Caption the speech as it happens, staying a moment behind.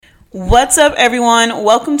What's up, everyone?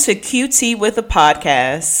 Welcome to QT with a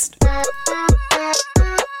podcast.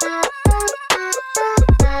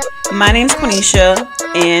 My name's Quenisha,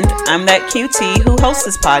 and I'm that QT who hosts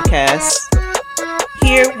this podcast.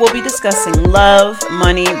 Here, we'll be discussing love,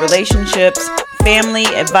 money, relationships, family,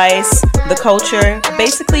 advice, the culture,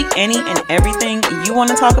 basically any and everything you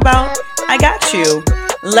want to talk about. I got you.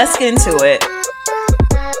 Let's get into it.